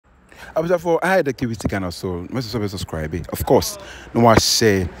I was for I had the activity kind of so most of subscribe. Of course, no one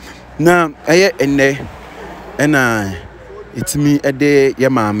share. Now I and it's me a day, yeah,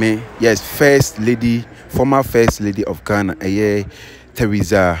 mammy. Yes, first lady, former first lady of Ghana,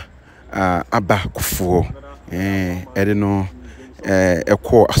 Teresa Abba Kufuor. I don't know. A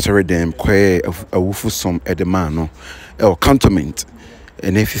core sorry them quite a woeful some at the man or cantonment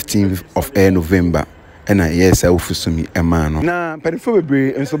and 15th of November. And yes, I will for me a man. Now,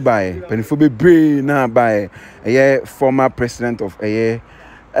 Penifobri and so by Penifobri now by a former president of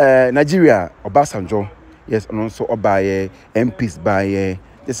Nigeria, Obasanjo. Yes, and also by MPs by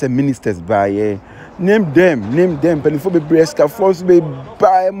just ministers by name them, Penifobri escafos be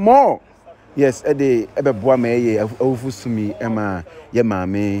buy more. Yes, ebe boa me ye awufusumi ema ye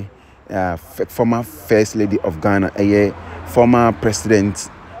maame former first lady of Ghana former president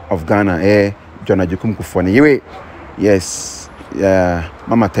of Ghana John Ajokum Kufuor yewe. Yes,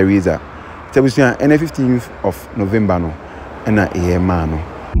 Mama Teresa. Tebusia 15th of November no na ma no.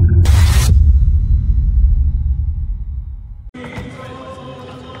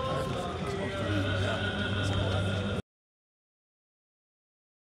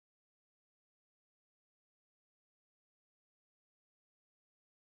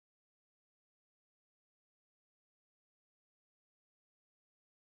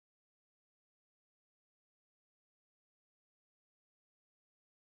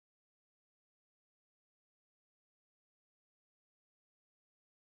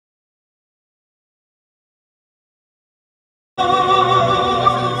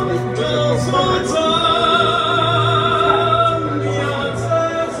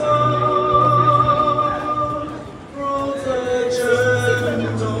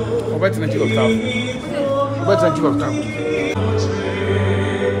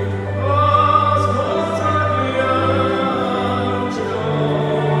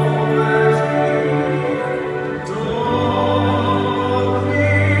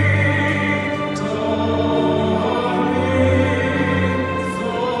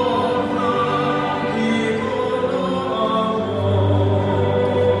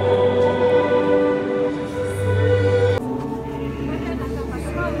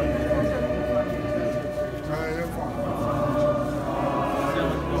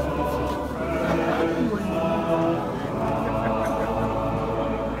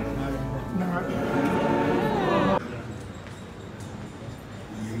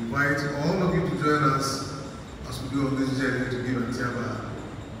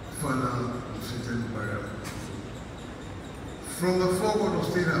 From the forecourt of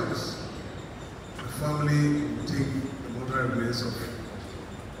State House, the family will take the mortal remains of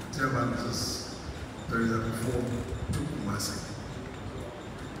Chairman Mrs. Teresa Kufuor to Kumasi,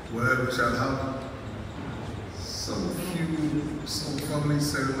 where we shall have some family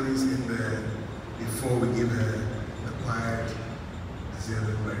ceremonies in there before we give her the quiet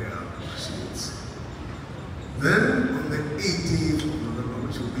Zion burial machines. Then on the 18th of November,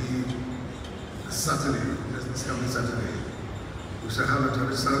 which will be a Saturday, this coming Saturday, we shall have a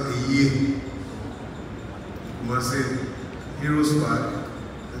traditional year. Kumasi Heroes Park,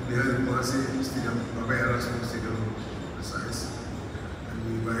 behind the Kumasi Stadium, Babaya Sports Stadium, precise. And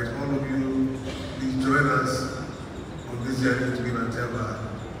we invite all of you, please join us on this journey to give Anteba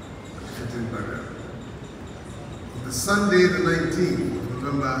a fitting burial. On the Sunday, the 19th of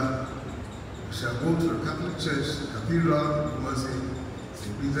November, we shall go to the Catholic Church, the Cathedral, Kumasi,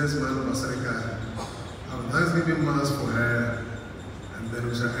 St. Peter's Man Basilica, have a Thanksgiving Mass for her. And then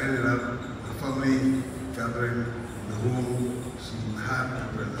we shall end it up with a family gathering in the home she had her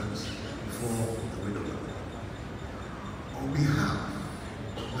presence before the widow. On behalf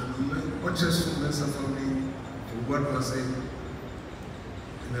of the Rochester Mensa family, from what was said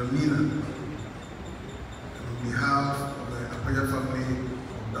in Amina, and on behalf of the Apaya family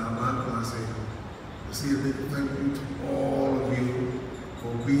of Daman Kumasi, we say a big thank you to all of you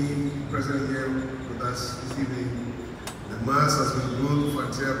for being present here with us this evening. The Mass has been good for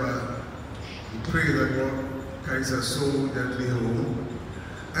Anteba. We pray that God carries her soul gently home.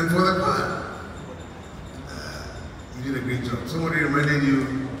 And for the choir, you did a great job. Somebody reminded you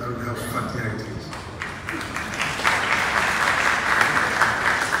that we have fat heritage.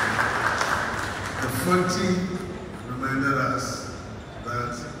 The Fanti reminded us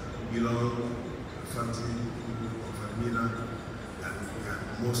that we belong to the Fanti people of Amina, and we are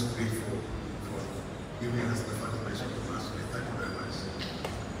most grateful for giving us the Fanti nation of us. Thank you very much.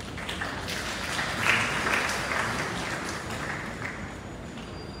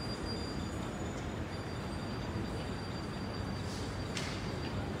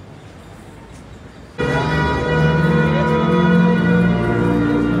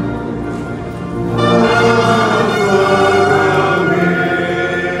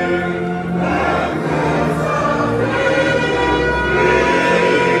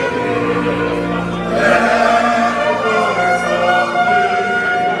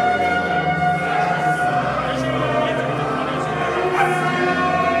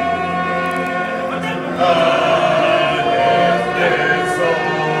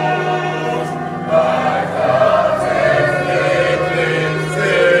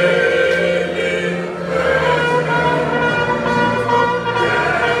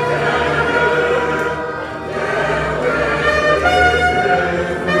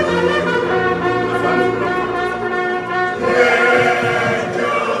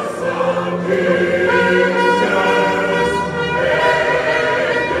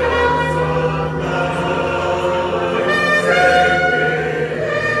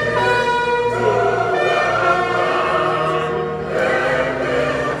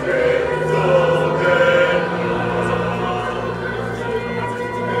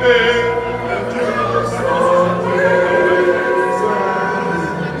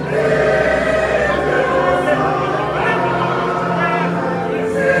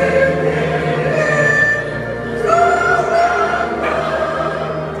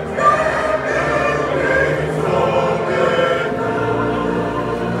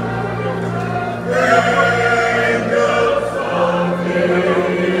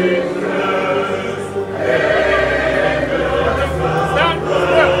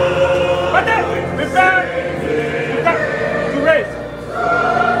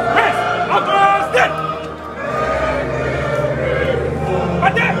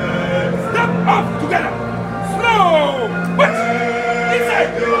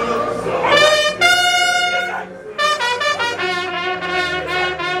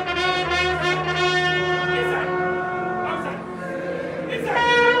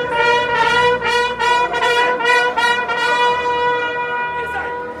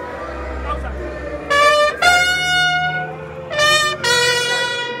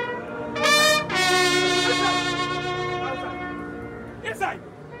 Inside.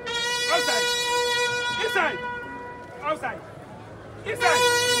 Outside. Inside. Outside. Inside.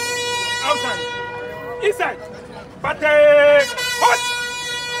 Outside. Inside. Bate. Hot.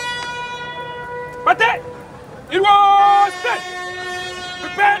 Bate. It was dead.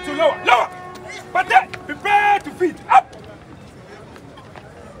 Prepare to lower. Lower. Bate. Prepare to feed. Up.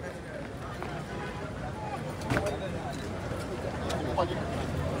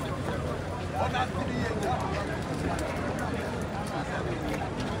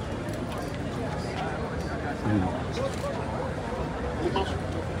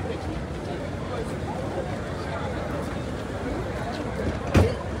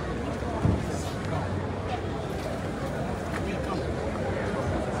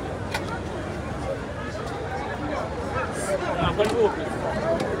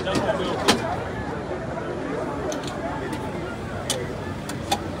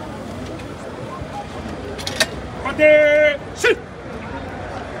 Sit.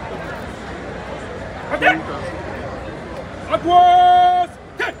 Okay. Upwards.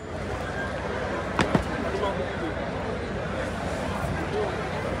 Okay.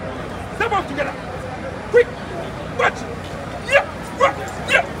 Step up together. Quick. Watch. Yeah. Right.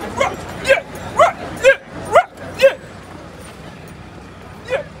 Yeah. Right. Yeah. Right. Yeah. Right. Yeah.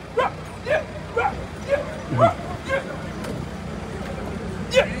 Yeah. Right. Yeah. Right. Yeah. Right. Yeah.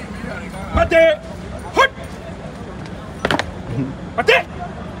 Yeah. Bate. Hut. Bate.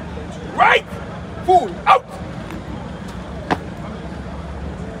 Right. Full. Out.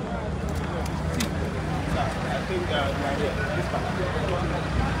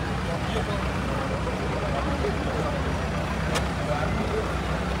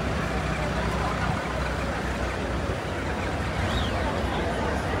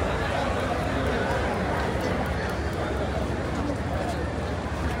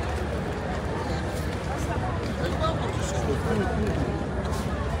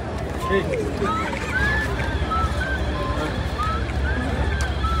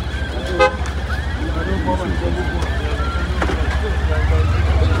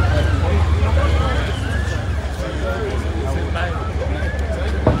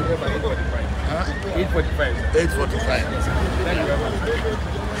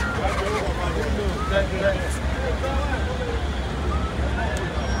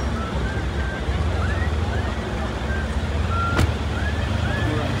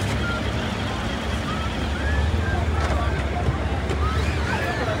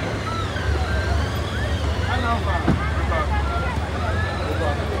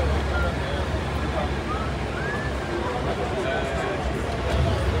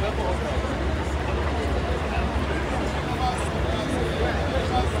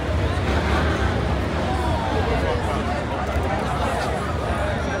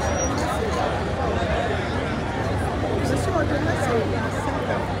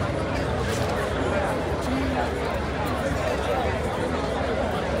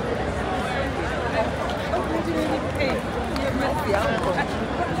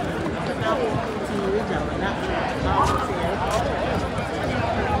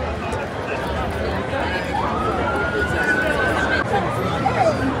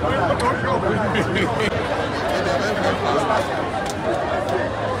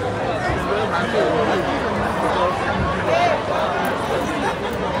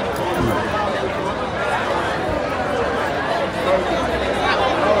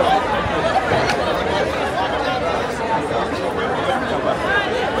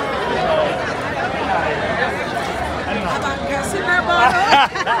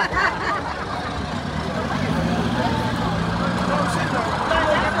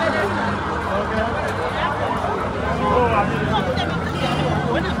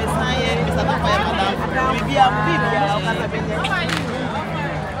 When I'm a